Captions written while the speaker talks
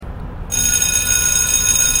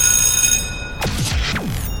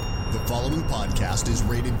following podcast is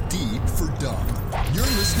rated D for dumb. You're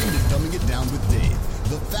listening to Dumbing It Down with Dave,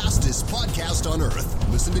 the fastest podcast on earth.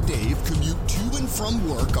 Listen to Dave commute to and from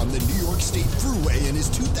work on the New York State Thruway in his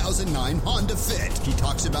 2009 Honda Fit. He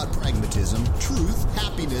talks about pragmatism, truth,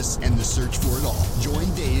 happiness, and the search for it all.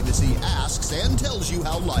 Join Dave as he asks and tells you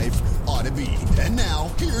how life ought to be. And now,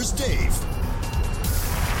 here's Dave.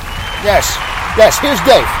 Yes, here's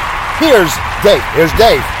Dave. Here's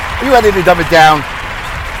Dave. Are you ready to dumb it down?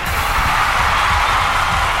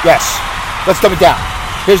 Yes, let's dumb it down.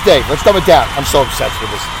 Here's Dave. Let's dumb it down. I'm so obsessed with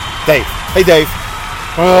this. Dave. Hey, Dave.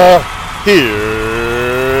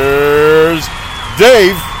 Here's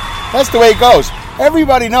Dave. That's the way it goes.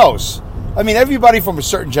 Everybody knows. I mean, everybody from a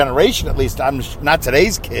certain generation, at least. I'm not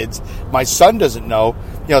today's kids. My son doesn't know.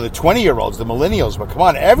 You know, the 20-year-olds, the millennials. But come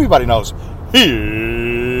on, everybody knows.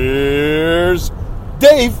 Here's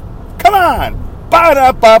Dave. Come on.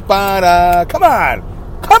 Ba-da-ba-ba-da. Come on,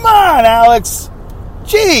 Alex.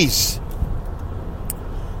 Jeez.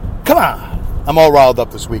 Come on. I'm all riled up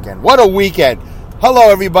this weekend. What a weekend. Hello,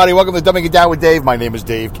 everybody. Welcome to Dumbing It Down with Dave. My name is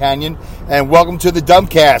Dave Canyon, and welcome to the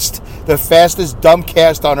Dumbcast, the fastest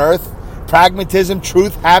Dumbcast on earth. Pragmatism,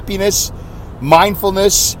 truth, happiness,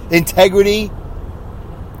 mindfulness, integrity,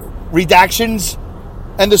 redactions,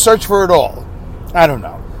 and the search for it all. I don't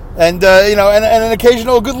know. And, and an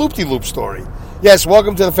occasional good loop-de-loop story. Yes,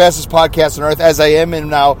 welcome to the fastest podcast on earth, as I am in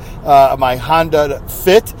now my Honda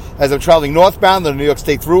Fit, as I'm traveling northbound on the New York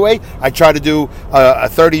State Thruway. I try to do a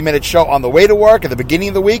 30-minute show on the way to work at the beginning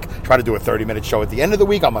of the week, try to do a 30-minute show at the end of the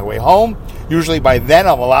week on my way home. Usually by then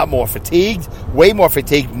I'm a lot more fatigued, way more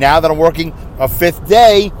fatigued now that I'm working a fifth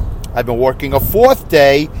day. I've been working a fourth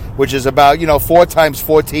day, which is about, 4 times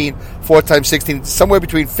 14, 4 times 16, somewhere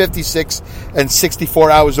between 56 and 64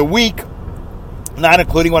 hours a week, not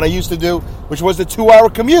including what I used to do, which was the 2-hour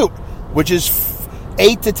commute, which is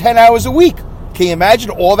 8 to 10 hours a week. Can you imagine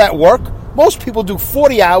all that work? Most people do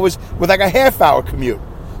 40 hours with like a half-hour commute.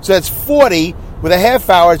 So that's 40 with a half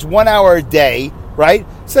hour. It's 1 hour a day, right?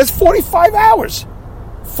 So that's 45 hours.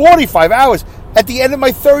 45 hours. At the end of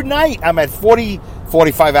my third night, I'm at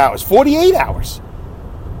 45 hours. 48 hours.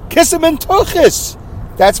 Kissim and Tuchis.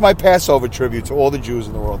 That's my Passover tribute to all the Jews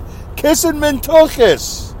in the world. Kissim and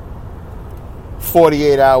Tuchis.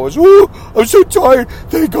 48 hours. Ooh, I'm so tired.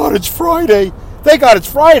 Thank God it's Friday. Thank God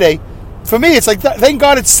it's Friday. For me, it's like, thank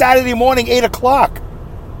God it's Saturday morning, 8 o'clock.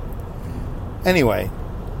 Anyway.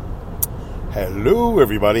 Hello,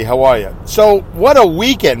 everybody. How are you? So, what a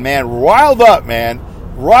weekend, man. Riled up, man.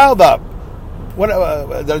 Riled up. What,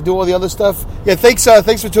 did I do all the other stuff? Yeah, thanks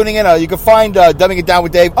for tuning in. You can find Dumbing It Down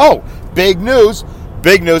with Dave. Oh, big news.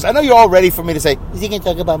 Big news. I know you're all ready for me to say, is he going to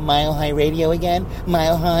talk about Mile High Radio again?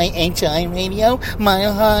 Mile High HI Radio?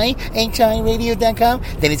 Mile High HIRadio.com?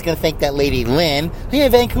 Then he's going to thank that lady Lynn. Yeah,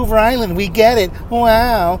 Vancouver Island, we get it.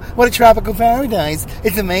 Wow, what a tropical paradise.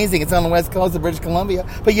 It's amazing. It's on the west coast of British Columbia.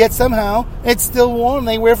 But yet somehow, it's still warm.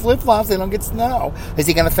 They wear flip-flops. They don't get snow. Is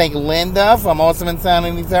he going to thank Linda from Awesome and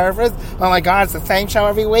Sounding Surface? Oh my God, it's the same show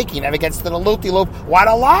every week. He never gets to the loop-de-loop. What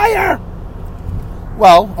a liar!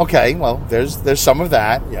 Well, okay, there's some of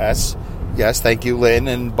that, yes, thank you, Lynn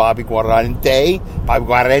and Bobby Guarente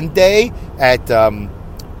at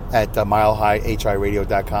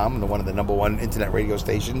MileHighHIRadio.com, and one of the number one internet radio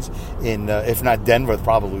stations in, if not Denver,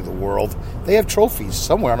 probably the world. They have trophies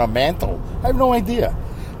somewhere on a mantle. I have no idea.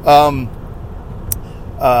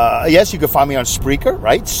 Yes, you can find me on Spreaker,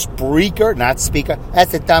 right? Spreaker, not Speaker.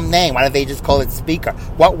 That's a dumb name. Why don't they just call it Speaker?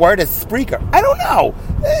 What word is Spreaker? I don't know.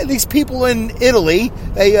 These people in Italy,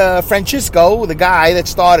 Francesco, the guy that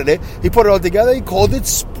started it, he put it all together. He called it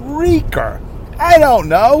Spreaker. I don't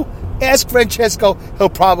know. Ask Francesco. He'll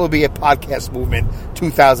probably be at Podcast Movement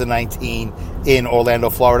 2019 in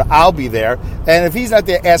Orlando, Florida. I'll be there. And if he's not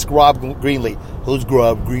there, ask Rob Greenlee. Who's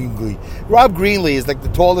Rob Greenlee? Rob Greenlee is like the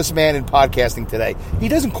tallest man in podcasting today. He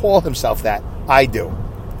doesn't call himself that. I do.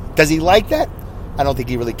 Does he like that? I don't think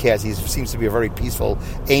he really cares. He seems to be a very peaceful,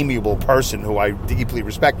 amiable person who I deeply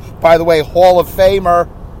respect. By the way, Hall of Famer.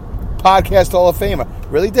 Podcast Hall of Famer.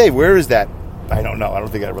 Really, Dave? Where is that? I don't know. I don't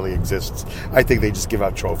think that really exists. I think they just give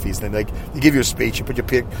out trophies. Then they give you a speech. You put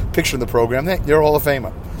your picture in the program. You're a Hall of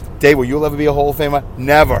Famer. Dave, will you ever be a Hall of Famer?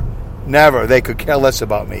 Never. They could care less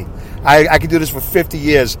about me. I could do this for 50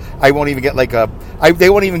 years. I won't even get they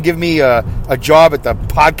won't even give me a job at the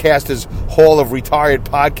Podcasters Hall of Retired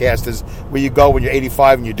Podcasters, where you go when you're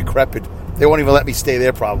 85 and you're decrepit. They won't even let me stay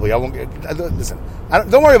there probably. I won't listen.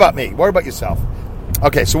 Don't worry about me. Worry about yourself.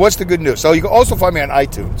 Okay, so what's the good news? So you can also find me on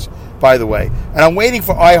iTunes, by the way. And I'm waiting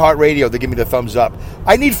for iHeartRadio to give me the thumbs up.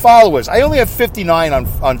 I need followers. I only have 59 on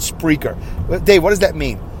Spreaker. Dave, what does that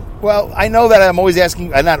mean? Well, I know that I'm always asking,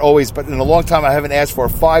 not always, but in a long time I haven't asked for a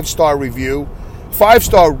 5-star review,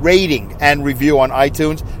 5-star rating and review on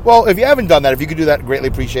iTunes. Well, if you haven't done that, if you could do that, greatly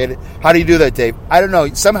appreciate it. How do you do that, Dave? I don't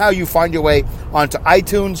know. Somehow you find your way onto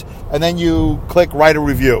iTunes, and then you click write a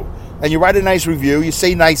review. And you write a nice review. You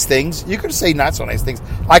say nice things. You could say not so nice things.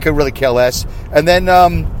 I could really care less. And then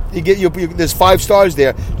there's 5 stars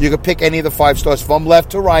there. You can pick any of the 5 stars from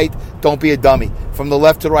left to right. Don't be a dummy. From the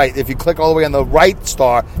left to right. If you click all the way on the right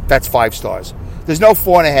star, that's 5 stars. There's no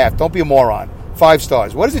 4.5. Don't be a moron. 5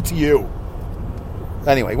 stars. What is it to you?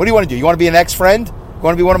 Anyway, what do you want to do? You want to be an ex-friend? You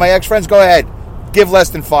want to be one of my ex-friends? Go ahead. Give less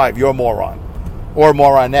than 5. You're a moron. Or a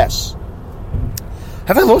moroness.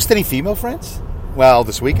 Have I lost any female friends? Well,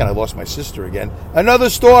 this weekend I lost my sister again. Another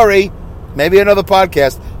story. Maybe another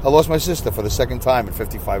podcast. I lost my sister for the second time in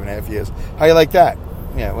 55 and a half years. How you like that?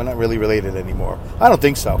 Yeah, we're not really related anymore. I don't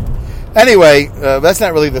think so. Anyway, that's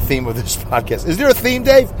not really the theme of this podcast. Is there a theme,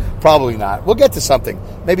 Dave? Probably not. We'll get to something.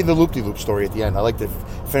 Maybe the loop-de-loop story at the end. I like to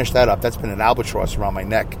finish that up. That's been an albatross around my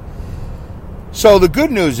neck. So the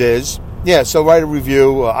good news is, so write a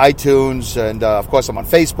review, iTunes, and of course I'm on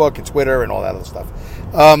Facebook and Twitter and all that other stuff.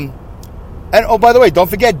 And, oh, by the way, don't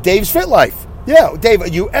forget Dave's Fit Life. Yeah, Dave, are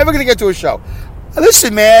you ever going to get to a show?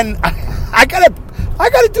 Listen, man, I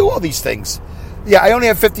gotta do all these things. Yeah, I only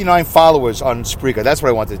have 59 followers on Spreaker. That's what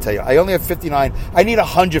I wanted to tell you. I only have 59. I need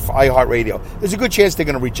 100 for iHeartRadio. There's a good chance they're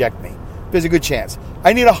going to reject me. There's a good chance.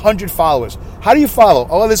 I need 100 followers. How do you follow?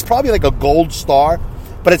 Oh, there's probably like a gold star,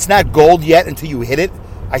 but it's not gold yet until you hit it,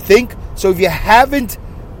 I think. So if you haven't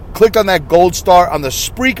clicked on that gold star on the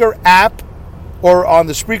Spreaker app, or on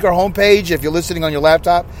the Spreaker homepage, if you're listening on your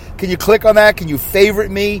laptop, can you click on that? Can you favorite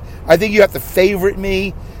me? I think you have to favorite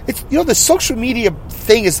me. It's, the social media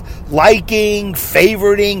thing is liking,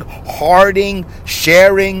 favoriting, hearting,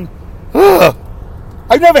 sharing. Ugh.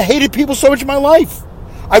 I've never hated people so much in my life.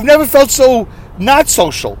 I've never felt so not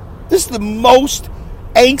social. This is the most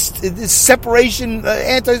angst, separation,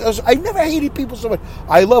 I've never hated people so much.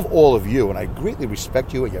 I love all of you, and I greatly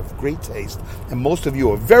respect you, and you have great taste. And most of you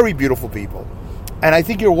are very beautiful people. And I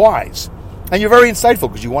think you're wise. And you're very insightful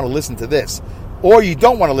because you want to listen to this. Or you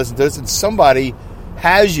don't want to listen to this and somebody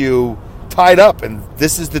has you tied up and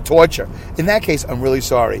this is the torture. In that case, I'm really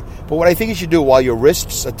sorry. But what I think you should do while your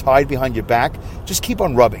wrists are tied behind your back, just keep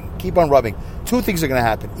on rubbing. Keep on rubbing. 2 things are going to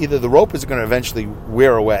happen. Either the rope is going to eventually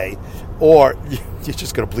wear away or you're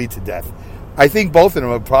just going to bleed to death. I think both of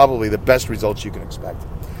them are probably the best results you can expect.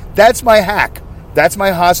 That's my hack. That's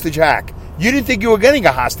my hostage hack. You didn't think you were getting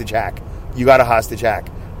a hostage hack. You got a hostage hack.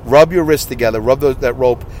 Rub your wrists together, rub that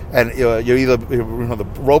rope, and you're either the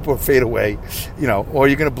rope will fade away, or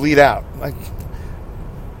you're going to bleed out.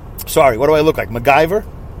 Sorry, what do I look like, MacGyver?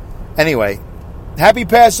 Anyway, happy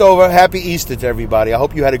Passover, happy Easter to everybody. I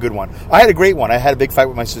hope you had a good one. I had a great one. I had a big fight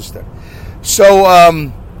with my sister.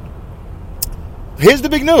 So, here's the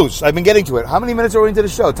big news. I've been getting to it. How many minutes are we into the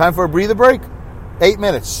show? Time for a breather break? 8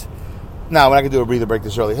 minutes. No, we're not going to do a breather break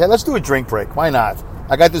this early. Hey, let's do a drink break. Why not?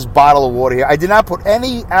 I got this bottle of water here. I did not put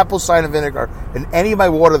any apple cider vinegar in any of my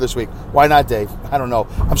water this week. Why not, Dave? I don't know.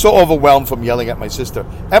 I'm so overwhelmed from yelling at my sister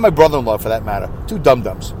and my brother-in-law, for that matter. 2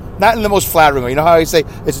 dum-dums. Not in the most flattering way. You know how I say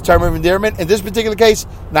it's a term of endearment? In this particular case,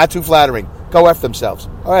 not too flattering. Go F themselves.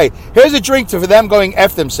 All right. Here's a drink for them going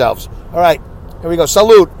F themselves. All right. Here we go.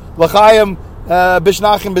 Salute. L'chaim,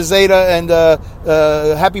 Bishnachim, Bezeda,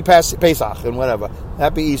 and happy Pesach and whatever.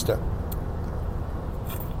 Happy Easter.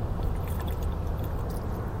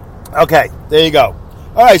 Okay, there you go.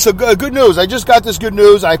 All right, so good news. I just got this good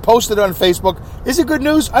news. I posted it on Facebook. Is it good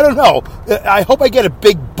news? I don't know. I hope I get a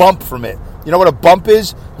big bump from it. You know what a bump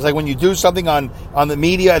is? It's like when you do something on the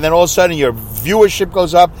media and then all of a sudden your viewership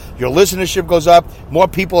goes up, your listenership goes up, more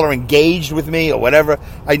people are engaged with me or whatever.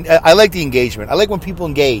 I like the engagement. I like when people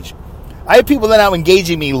engage. I have people that are now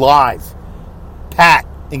engaging me live. Pat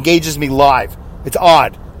engages me live. It's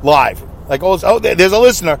odd. Live. Like, there's a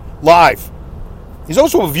listener. Live. He's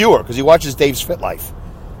also a viewer because he watches Dave's Fit Life.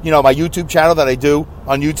 My YouTube channel that I do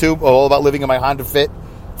on YouTube, all about living in my Honda Fit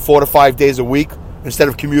 4 to 5 days a week instead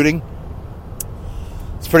of commuting.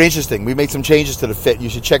 It's pretty interesting. We made some changes to the Fit. You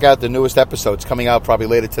should check out the newest episodes coming out probably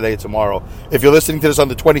later today or tomorrow. If you're listening to this on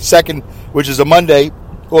the 22nd, which is a Monday,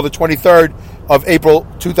 or the 23rd of April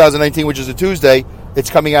 2019, which is a Tuesday,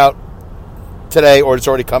 it's coming out today, or it's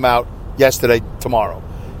already come out yesterday, tomorrow.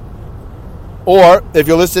 Or if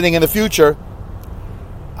you're listening in the future,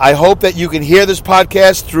 I hope that you can hear this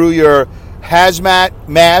podcast through your hazmat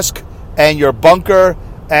mask and your bunker,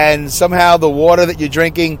 and somehow the water that you're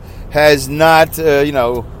drinking has not,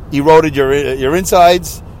 eroded your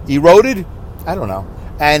insides. Eroded? I don't know.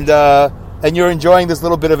 And you're enjoying this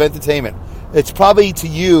little bit of entertainment. it's probably to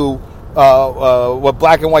you what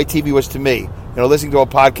black and white TV was to me. Listening to a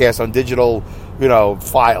podcast on digital,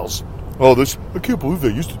 files. Oh, I can't believe they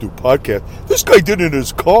used to do podcasts. This guy did it in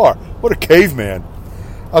his car. What a caveman.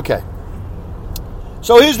 Okay.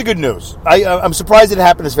 So here's the good news. I'm surprised it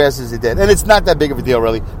happened as fast as it did. And it's not that big of a deal,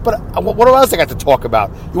 really. But what else I got to talk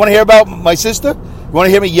about? You want to hear about my sister? You want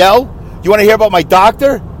to hear me yell? You want to hear about my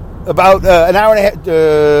doctor? About an hour and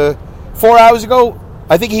a half, 4 hours ago,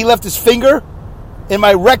 I think he left his finger in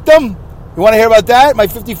my rectum. You want to hear about that? My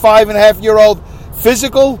 55-and-a-half-year-old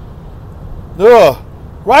physical? Ugh.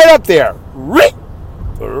 Right up there. Right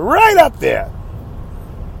up there.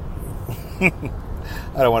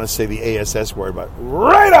 I don't want to say the ASS word, but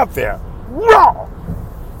right up there.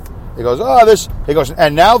 He goes, He goes,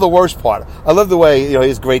 and now the worst part. I love the way,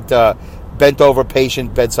 his great bent-over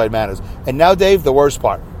patient bedside manners. And now, Dave, the worst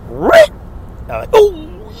part. Right. I'm like, oh,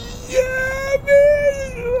 yeah,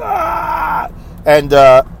 man. And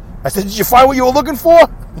I said, did you find what you were looking for?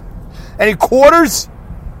 Any quarters?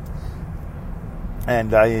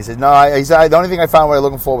 And he said, no. He said, the only thing I found what I was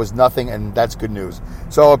looking for was nothing, and that's good news.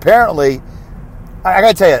 So apparently, I got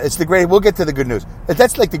to tell you, it's the great. We'll get to the good news.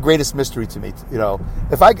 That's like the greatest mystery to me.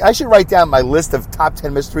 If I should write down my list of top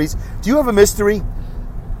 10 mysteries. Do you have a mystery?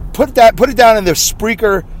 Put it down in the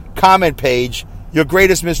Spreaker comment page. Your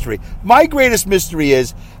greatest mystery. My greatest mystery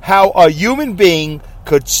is how a human being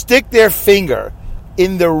could stick their finger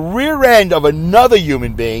in the rear end of another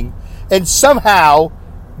human being and somehow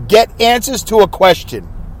get answers to a question.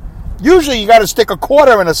 Usually you got to stick a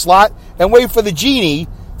quarter in a slot and wait for the genie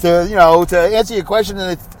to answer your question,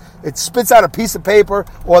 and it spits out a piece of paper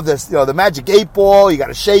or the magic 8-ball. You got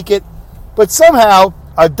to shake it. But somehow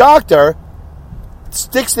a doctor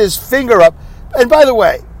sticks his finger up. And by the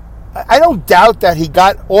way, I don't doubt that he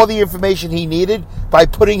got all the information he needed by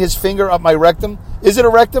putting his finger up my rectum. Is it a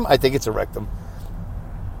rectum? I think it's a rectum.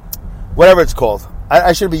 Whatever it's called.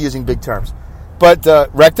 I shouldn't be using big terms. But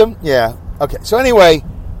rectum? Yeah. Okay. So anyway,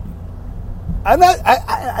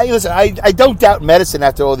 listen, I don't doubt medicine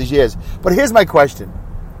after all these years. But here's my question.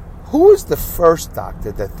 Who was the first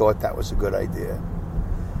doctor that thought that was a good idea?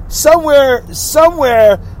 Somewhere,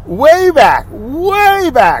 way back.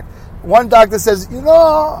 One doctor says,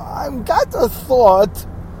 I've got the thought.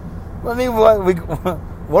 I mean, what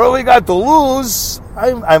do we got to lose?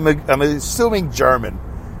 I'm assuming German,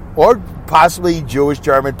 or possibly Jewish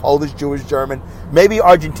German, Polish Jewish German, maybe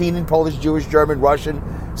Argentinian Polish Jewish German, Russian,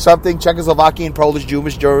 something, Czechoslovakian Polish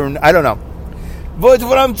Jewish German. I don't know. But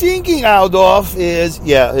what I'm thinking out of is,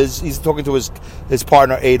 he's talking to his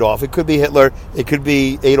partner Adolf. It could be Hitler. It could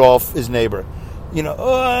be Adolf, his neighbor.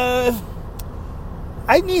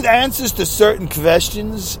 I need answers to certain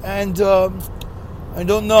questions, and I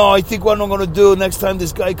don't know. I think what I'm going to do next time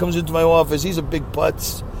this guy comes into my office, he's a big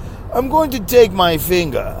putz. I'm going to take my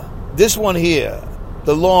finger, this one here,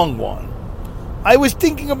 the long one. I was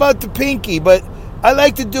thinking about the pinky, but I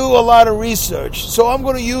like to do a lot of research, so I'm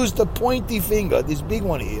going to use the pointy finger, this big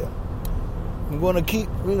one here. I'm going to keep,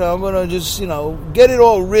 I'm going to just, get it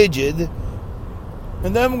all rigid,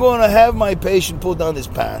 and then I'm going to have my patient pull down his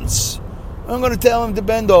pants. I'm going to tell him to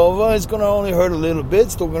bend over. It's going to only hurt a little bit.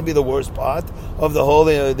 It's still going to be the worst part of the whole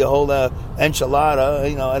enchilada.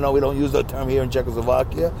 I know we don't use that term here in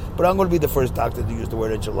Czechoslovakia, but I'm going to be the first doctor to use the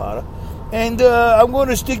word enchilada. And I'm going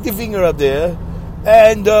to stick the finger up there,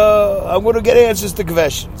 and I'm going to get answers to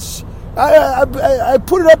questions. I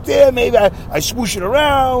put it up there. Maybe I swoosh it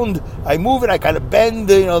around. I move it. I kind of bend,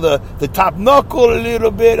 the top knuckle a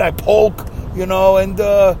little bit. I poke, and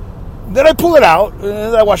then I pull it out,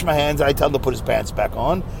 and I wash my hands, and I tell him to put his pants back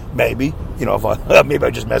on. Maybe, if maybe I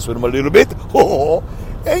just mess with him a little bit.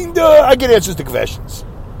 And I get answers to questions.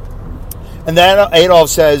 And then Adolf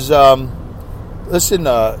says, listen,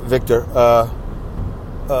 Victor,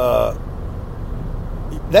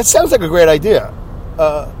 that sounds like a great idea.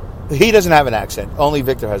 He doesn't have an accent. Only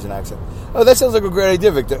Victor has an accent. Oh, that sounds like a great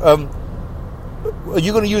idea, Victor. Are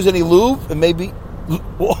you going to use any lube? And maybe...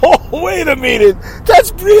 Oh, wait a minute.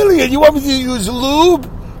 That's brilliant. You want me to use lube?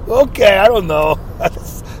 Okay, I don't know.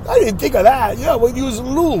 I didn't think of that. Yeah, we'll use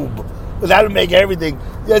lube. But that'll make everything...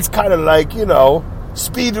 It's kind of like,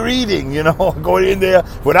 speed reading, going in there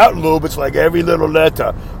without lube. It's like every little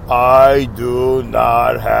letter. I do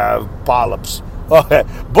not have polyps. Okay,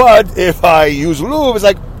 but if I use lube, it's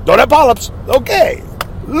like, don't have polyps. Okay,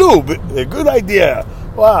 lube, a good idea.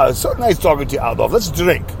 Wow, it's so nice talking to you, Adolf. Let's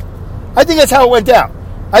drink. I think that's how it went down.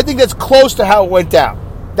 I think that's close to how it went down.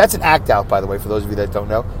 That's an act out, by the way, for those of you that don't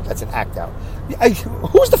know. That's an act out.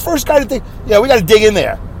 Who's the first guy to think, we got to dig in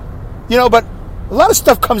there? But a lot of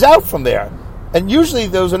stuff comes out from there. And usually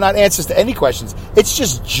those are not answers to any questions. It's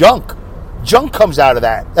just junk. junk comes out of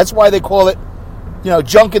that. That's why they call it,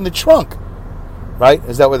 junk in the trunk. Right?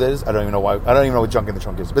 Is that what it is? I don't even know why. I don't even know what junk in the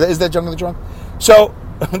trunk is. But is that junk in the trunk? So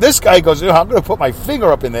this guy goes, I'm going to put my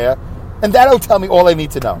finger up in there, and that'll tell me all I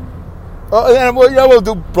need to know. And we'll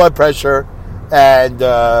do blood pressure, and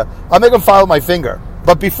I'll make him follow my finger.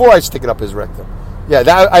 But before I stick it up his rectum.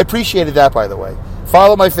 Yeah, I appreciated that, by the way.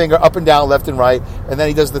 Follow my finger up and down, left and right, and then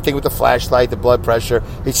he does the thing with the flashlight, the blood pressure.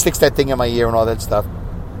 He sticks that thing in my ear and all that stuff.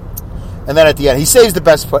 And then at the end, he saves the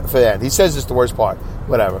best for the end. He says it's the worst part.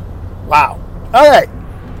 Whatever. Wow. All right.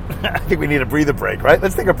 I think we need a breather break, right?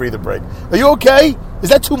 Let's take a breather break. Are you okay? Is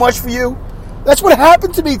that too much for you? That's what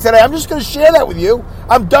happened to me today. I'm just going to share that with you.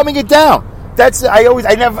 I'm dumbing it down.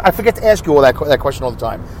 I forget to ask you all that question all the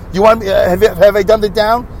time. You want me? Have I dumbed it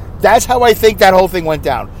down? That's how I think that whole thing went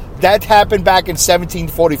down. That happened back in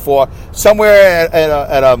 1744, somewhere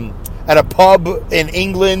at a pub in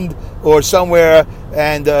England or somewhere,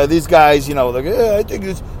 and these guys, I think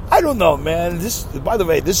it's. I don't know, man. By the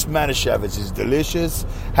way, this Manischewitz is delicious.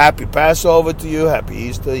 Happy Passover to you. Happy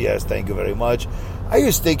Easter. Yes, thank you very much. I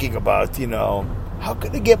was thinking about, how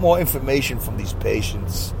can I get more information from these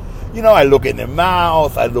patients? I look in their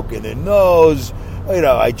mouth. I look in their nose.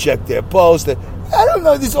 I check their pulse. I don't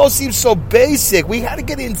know. This all seems so basic. We had to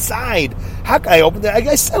get inside. How can I open I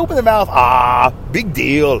guess I open the mouth. Big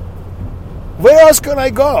deal. Where else can I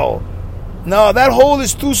go? No, that hole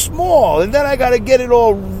is too small, and then I got to get it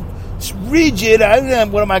all rigid.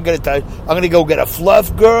 What am I going to touch? I'm going to go get a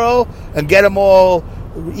fluff girl and get them all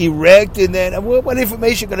erect, and then what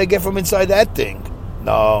information can I get from inside that thing?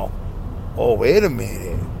 No. Oh, wait a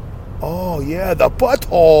minute. Oh, yeah, the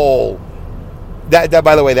butthole. That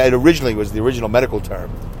by the way, that originally was the original medical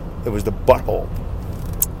term. It was the butthole.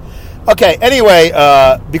 Okay, anyway,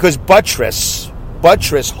 because buttress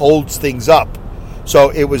holds things up. So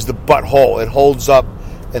it was the butthole. It holds up,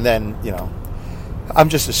 and then, I'm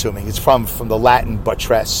just assuming it's from the Latin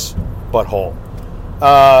buttress, butthole.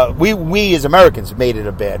 We as Americans made it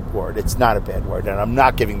a bad word. It's not a bad word, and I'm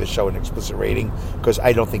not giving the show an explicit rating because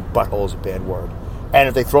I don't think butthole is a bad word. And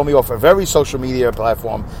if they throw me off of every social media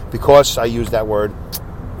platform because I use that word,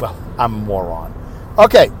 well, I'm a moron.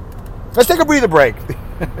 Okay, let's take a breather break.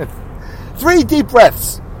 3 deep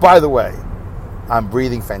breaths, by the way. I'm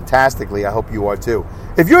breathing fantastically. I hope you are too.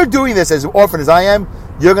 If you're doing this as often as I am,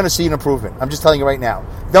 you're going to see an improvement. I'm just telling you right now.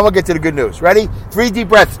 Then we'll get to the good news. Ready? 3 deep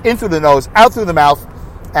breaths in through the nose, out through the mouth,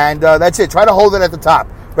 and that's it. Try to hold it at the top.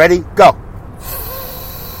 Ready? Go.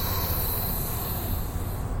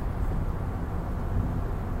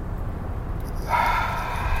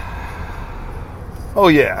 Oh,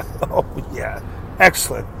 yeah. Oh, yeah.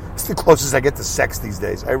 Excellent. It's the closest I get to sex these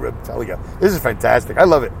days. I'm telling you. This is fantastic. I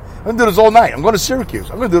love it. I'm going to do this all night. I'm going to Syracuse.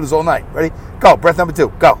 I'm going to do this all night. Ready? Go. Breath number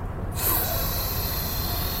 2. Go.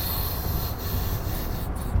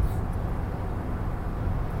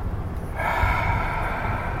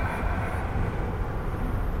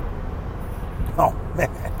 Oh, man.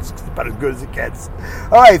 It's about as good as it gets.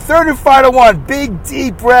 All right. 3rd and final one. Big,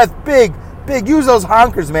 deep breath. Big. Use those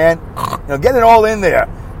honkers, man. Get it all in there.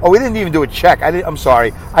 Oh, we didn't even do a check. I'm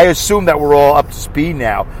sorry. I assume that we're all up to speed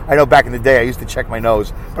now. I know back in the day I used to check my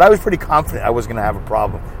nose, but I was pretty confident I wasn't going to have a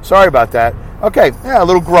problem. Sorry about that. Okay, yeah, a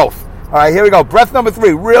little growth. All right, here we go. Breath number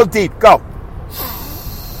 3, real deep. Go.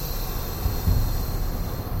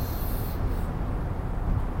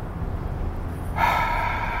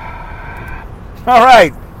 All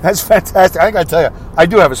right. That's fantastic. I got to tell you, I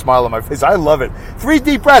do have a smile on my face. I love it. 3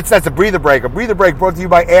 deep breaths. That's a breather break. A breather break brought to you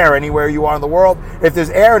by Air anywhere you are in the world. If there's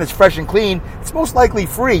air and it's fresh and clean, it's most likely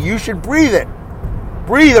free. You should breathe it.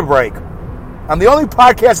 Breather break. I'm the only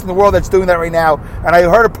podcast in the world that's doing that right now. And I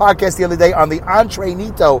heard a podcast the other day on the Entre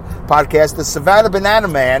Nito podcast, the Savannah Banana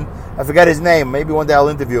Man. I forgot his name. Maybe one day I'll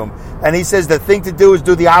interview him. And he says the thing to do is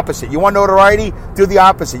do the opposite. You want notoriety? Do the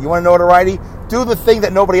opposite. You want notoriety? Do the thing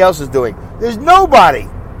that nobody else is doing. There's nobody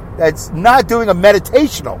that's not doing a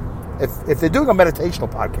meditational. If they're doing a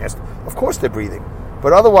meditational podcast, of course they're breathing.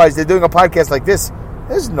 But otherwise, they're doing a podcast like this.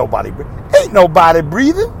 There's nobody. Ain't nobody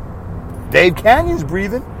breathing. Dave Canyon's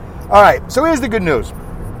breathing. All right, so here's the good news.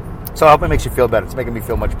 So I hope it makes you feel better. It's making me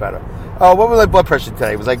feel much better. What was my blood pressure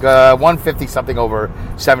today? It was like 150 something over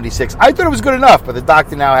 76. I thought it was good enough, but the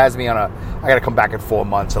doctor now has me on I got to come back in 4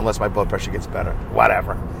 months unless my blood pressure gets better.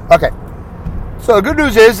 Whatever. Okay. So the good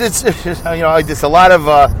news is it's a lot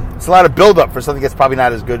of build-up for something that's probably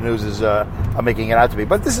not as good news as I'm making it out to be.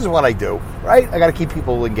 But this is what I do, right? I got to keep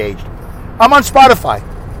people engaged. I'm on Spotify.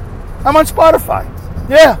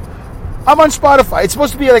 Yeah, I'm on Spotify. It's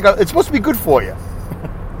supposed to be it's supposed to be good for you.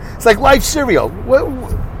 It's like life cereal.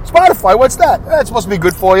 Spotify, what's that? It's supposed to be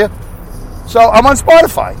good for you. So I'm on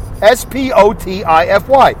Spotify.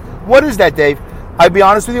 Spotify. What is that, Dave? I'll be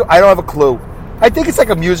honest with you, I don't have a clue. I think it's like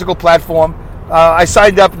a musical platform. I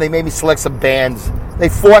signed up and they made me select some bands. They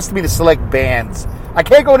forced me to select bands. I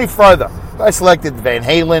can't go any further. I selected Van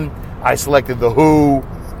Halen. I selected The Who.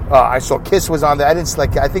 I saw Kiss was on there. I didn't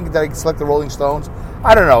select. I think that I select the Rolling Stones.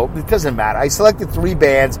 I don't know. It doesn't matter. I selected 3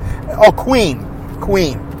 bands. Oh, Queen.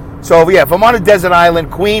 So yeah, if I'm on a desert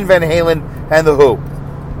island, Queen, Van Halen, and The Who.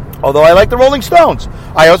 Although I like the Rolling Stones.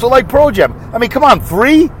 I also like Pearl Jam. I mean, come on,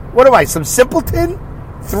 3? What am I, some simpleton?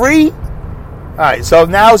 3? All right, so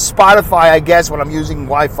now Spotify, I guess, when I'm using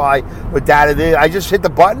Wi-Fi with data, I just hit the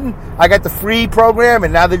button. I got the free program,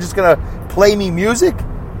 and now they're just going to play me music?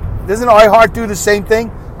 Doesn't iHeart do the same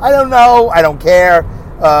thing? I don't know. I don't care.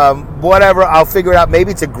 Whatever. I'll figure it out.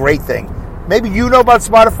 Maybe it's a great thing. Maybe you know about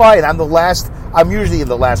Spotify, and I'm usually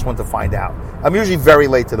the last one to find out. I'm usually very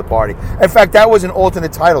late to the party. In fact, that was an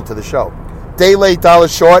alternate title to the show. Day late, dollar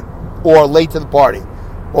short, or late to the party.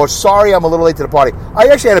 Or sorry, I'm a little late to the party. I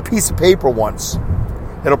actually had a piece of paper once.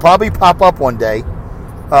 It'll probably pop up one day.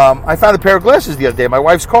 I found a pair of glasses the other day in my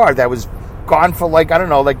wife's car that was gone for like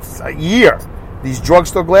a year. These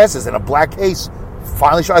drugstore glasses in a black case.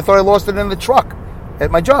 Finally, I thought I lost it in the truck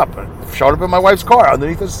at my job. It showed up in my wife's car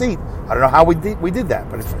underneath the seat. I don't know how we did that,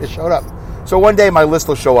 but it showed up. So one day my list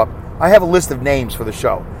will show up. I have a list of names for the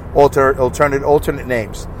show, alternate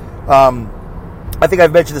names. I think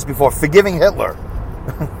I've mentioned this before. Forgiving Hitler,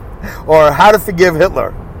 or How to Forgive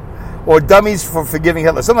Hitler, or Dummies for Forgiving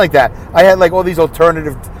Hitler, something like that. I had like all these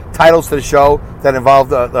alternative titles to the show that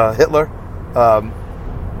involved Hitler,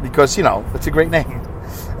 because it's a great name.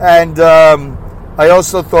 And I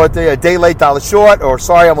also thought a day late, dollar short, or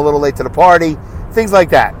sorry, I'm a little late to the party, things like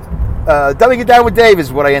that. Dumbing It Down with Dave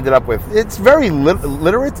is what I ended up with. It's very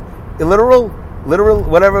literal,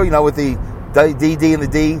 whatever, with the DD and the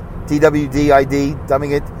D, DWDID,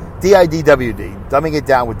 dumbing it, DIDWD, Dumbing It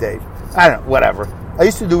Down with Dave. I don't know, whatever. I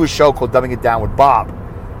used to do a show called Dumbing It Down with Bob.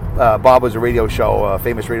 Bob was a radio show, a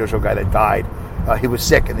famous radio show guy that died. He was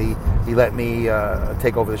sick, and he let me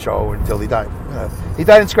take over the show until he died. He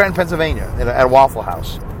died in Scranton, Pennsylvania, at a Waffle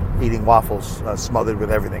House, eating waffles smothered with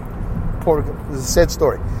everything. It's a sad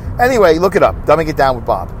story. Anyway, look it up, Dumbing It Down with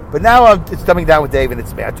Bob. But now it's Dumbing It Down with Dave, and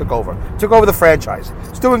it's me. I took over the franchise.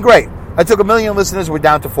 It's doing great. I took 1 million listeners. We're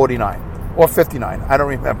down to 49 or 59. I don't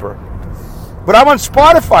remember. But I'm on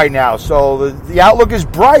Spotify now, so the outlook is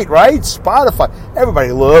bright, right? Spotify.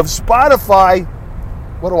 Everybody loves Spotify.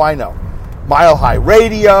 What do I know? Mile High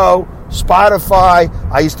Radio, Spotify.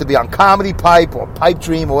 I used to be on Comedy Pipe or Pipe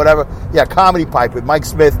Dream or whatever. Yeah, Comedy Pipe with Mike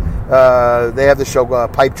Smith. They have the show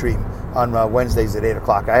Pipe Dream on Wednesdays at 8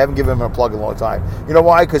 o'clock. I haven't given him a plug in a long time. You know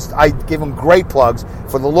why? Because I give him great plugs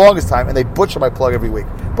for the longest time, and they butcher my plug every week.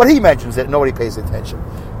 But he mentions it. Nobody pays attention.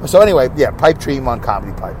 So anyway, yeah, Pipe Dream on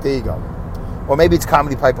Comedy Pipe. There you go. Or maybe it's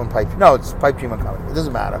Comedy Pipe on Pipe. No, it's Pipe Dream on Comedy. It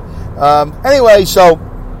doesn't matter. Anyway, so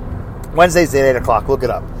Wednesdays at 8 o'clock. Look it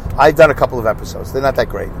up. I've done a couple of episodes. They're not that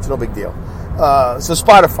great. It's no big deal. So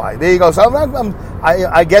Spotify. There you go. So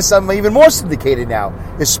I guess I'm even more syndicated now.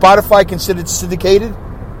 Is Spotify considered syndicated?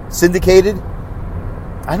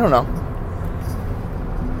 I don't know.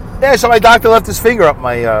 Yeah, so my doctor left his finger up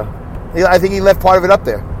my... I think he left part of it up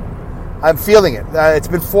there. I'm feeling it. It's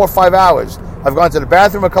been 4 or 5 hours. I've gone to the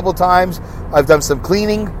bathroom a couple times. I've done some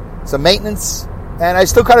cleaning, some maintenance, and I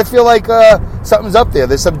still kind of feel like something's up there.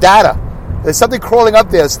 There's some data. There's something crawling up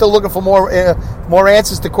there. Still looking for more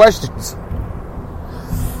answers to questions.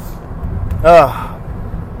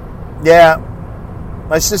 Yeah,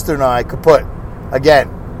 my sister and I, kaput.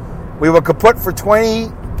 Again. We were kaput for 20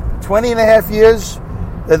 and a half years.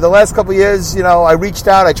 The last couple of years, I reached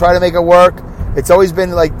out. I tried to make it work. It's always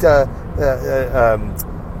been like,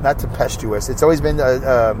 not tempestuous. It's always been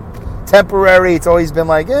temporary. It's always been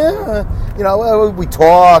like, we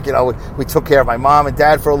talk. We took care of my mom and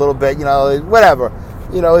dad for a little bit. Whatever.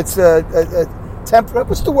 It's temporary.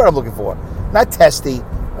 What's the word I'm looking for? Not testy,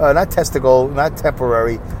 not testicle, not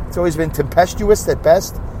temporary. It's always been tempestuous at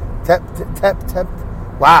best.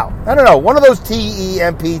 Wow. I don't know. One of those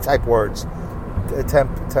TEMP type words.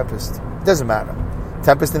 Tempest. It doesn't matter.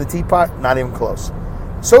 Tempest in a teapot? Not even close.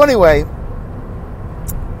 So anyway,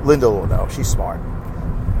 Linda will know. She's smart.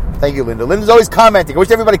 Thank you, Linda. Linda's always commenting. I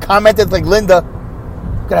wish everybody commented like Linda.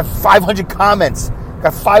 Got to have 500 comments.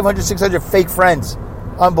 Got 500, 600 fake friends.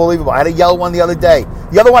 Unbelievable. I had to yell one the other day.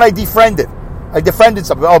 The other one I defriended. I defriended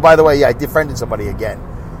somebody. Oh, by the way, yeah, I defriended somebody again.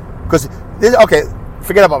 Because, okay,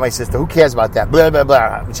 forget about my sister. Who cares about that? Blah, blah,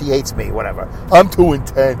 blah. She hates me, whatever. I'm too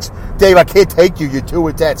intense. Dave, I can't take you. You're too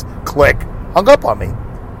intense. Click. Hung up on me.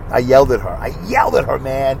 I yelled at her,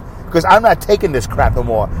 man. because I'm not taking this crap no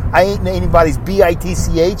more. I ain't anybody's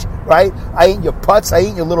bitch, right? I ain't your putz. I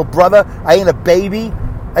ain't your little brother. I ain't a baby.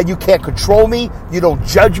 And you can't control me. You don't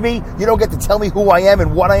judge me. You don't get to tell me who I am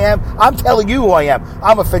and what I am. I'm telling you who I am.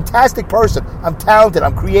 I'm a fantastic person. I'm talented.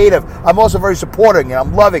 I'm creative. I'm also very supporting and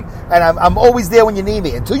I'm loving. And I'm always there when you need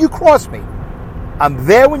me. Until you cross me, I'm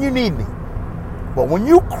there when you need me. But when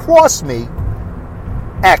you cross me,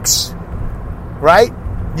 X, right?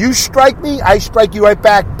 You strike me, I strike you right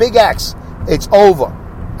back. Big X. It's over.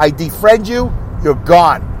 I defriend you, you're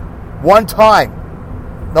gone. One time.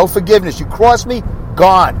 No forgiveness. You cross me,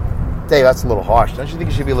 gone. Dave, that's a little harsh. Don't you think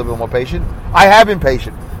you should be a little bit more patient? I have been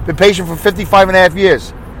patient. Been patient for 55 and a half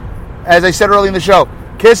years. As I said earlier in the show,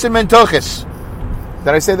 kissim and tuchis.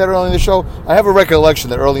 Did I say that earlier in the show? I have a recollection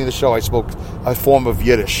that early in the show I spoke a form of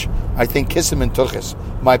Yiddish. I think kissim and tuchis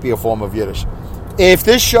might be a form of Yiddish. If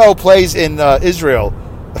this show plays in Israel,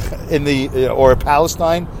 in the or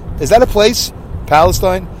Palestine, is that a place?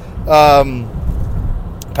 Palestine,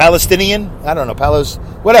 Palestinian? I don't know.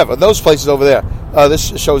 Whatever. Those places over there.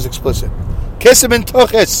 This show is explicit. Kissim and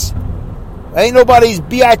tuchis. Ain't nobody's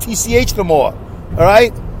bitch no more. All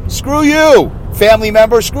right. Screw you, family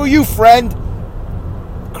member. Screw you, friend.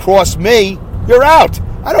 Cross me, you're out.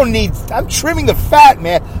 I'm trimming the fat,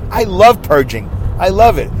 man. I love purging. I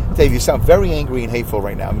love it. Dave, you sound very angry and hateful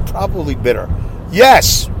right now. I'm probably bitter.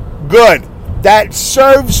 Yes, good. That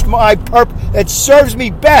serves my purpose. It serves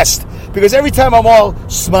me best. Because every time I'm all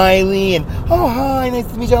smiley and, oh, hi, nice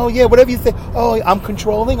to meet you. Oh, yeah, whatever you think. Oh, I'm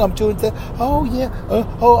controlling. I'm doing that. Oh, yeah.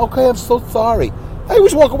 Oh, okay, I'm so sorry. I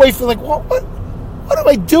always walk away feeling like, what am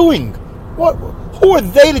I doing? Who are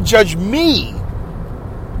they to judge me?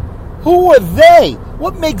 Who are they?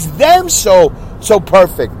 What makes them so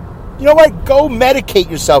perfect? You know what? Go medicate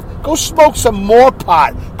yourself. Go smoke some more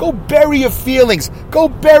pot. Go bury your feelings. Go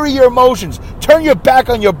bury your emotions. Turn your back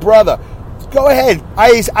on your brother. Go ahead.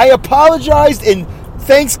 I apologized in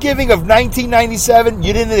Thanksgiving of 1997.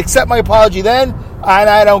 You didn't accept my apology then, and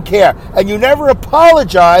I don't care. And you never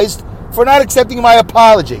apologized for not accepting my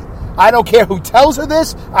apology. I don't care who tells her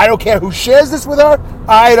this. I don't care who shares this with her.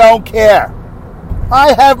 I don't care.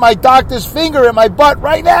 I have my doctor's finger in my butt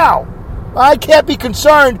right now. I can't be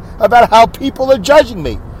concerned about how people are judging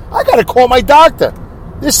me. I got to call my doctor.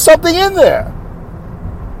 There's something in there.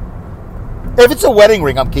 If it's a wedding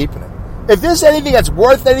ring, I'm keeping it. If there's anything that's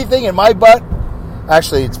worth anything in my butt,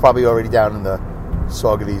 actually, it's probably already down in the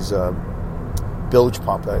Saugerties bilge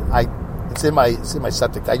pump. It's in my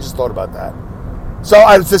septic. I just thought about that. So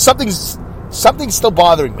there's something's still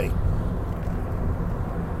bothering me.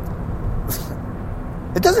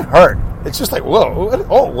 It doesn't hurt. It's just like, whoa.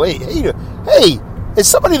 Oh, wait. Hey, is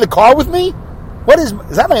somebody in the car with me? What is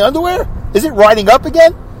that my underwear? Is it riding up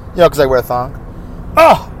again? You know, because I wear a thong.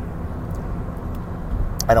 Oh.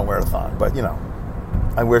 I don't wear a thong, but, you know,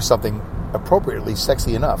 I wear something appropriately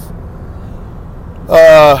sexy enough.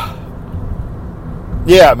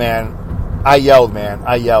 Yeah, man. I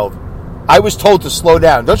yelled. I was told to slow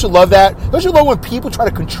down. Don't you love that? Don't you love when people try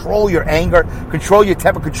to control your anger, control your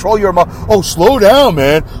temper, control your emotion? Oh, slow down,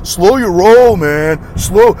 man. Slow your roll, man.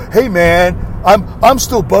 Slow. Hey, man. I'm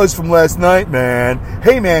still buzzed from last night, man.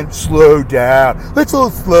 Hey, man, slow down. Let's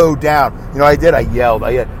all slow down. You know, I did. I yelled.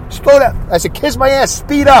 Slow down. I said, kiss my ass.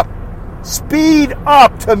 Speed up. Speed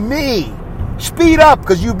up to me. Speed up,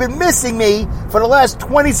 because you've been missing me for the last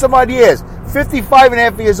 20-some-odd years. 55 and a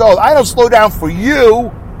half years old. I don't slow down for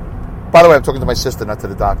you. By the way, I'm talking to my sister, not to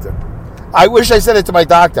the doctor. I wish I said it to my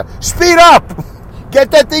doctor. Speed up!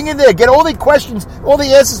 Get that thing in there. Get all the questions, all the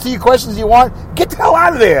answers to your questions you want. Get the hell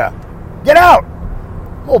out of there. Get out.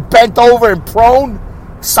 All bent over and prone.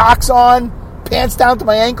 Socks on. Pants down to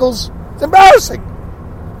my ankles. It's embarrassing.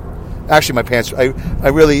 Actually, my pants, they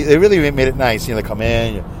really made it nice. You know, they come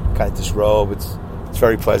in, you kind of disrobe. It's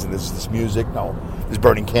very pleasant. There's this music. No, there's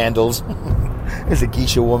burning candles. There's a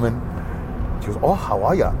geisha woman. She goes, oh, how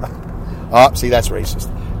are ya? Oh, see, that's racist.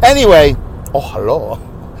 Anyway, oh, hello.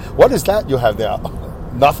 What is that you have there?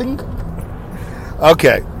 Nothing?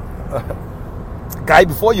 Okay. Guy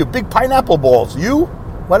before you, big pineapple balls. You?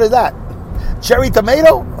 What is that? Cherry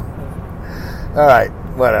tomato? All right,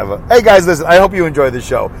 whatever. Hey, guys, listen, I hope you enjoyed the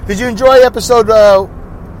show. Did you enjoy episode,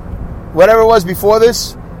 whatever it was before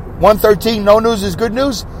this? 113, no news is good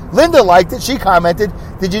news? Linda liked it. She commented.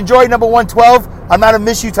 Did you enjoy number 112? I'm not a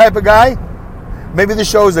miss you type of guy. Maybe the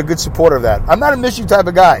show is a good supporter of that. I'm not a miss you type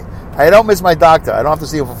of guy. I don't miss my doctor. I don't have to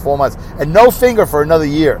see him for 4 months. And no finger for another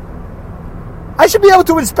year. I should be able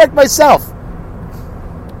to inspect myself.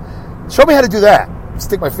 Show me how to do that.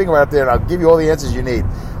 Stick my finger right up there and I'll give you all the answers you need.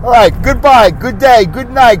 All right, goodbye, good day, good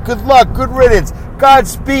night, good luck, good riddance.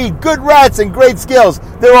 Godspeed, good rats, and great skills.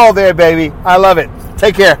 They're all there, baby. I love it.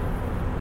 Take care.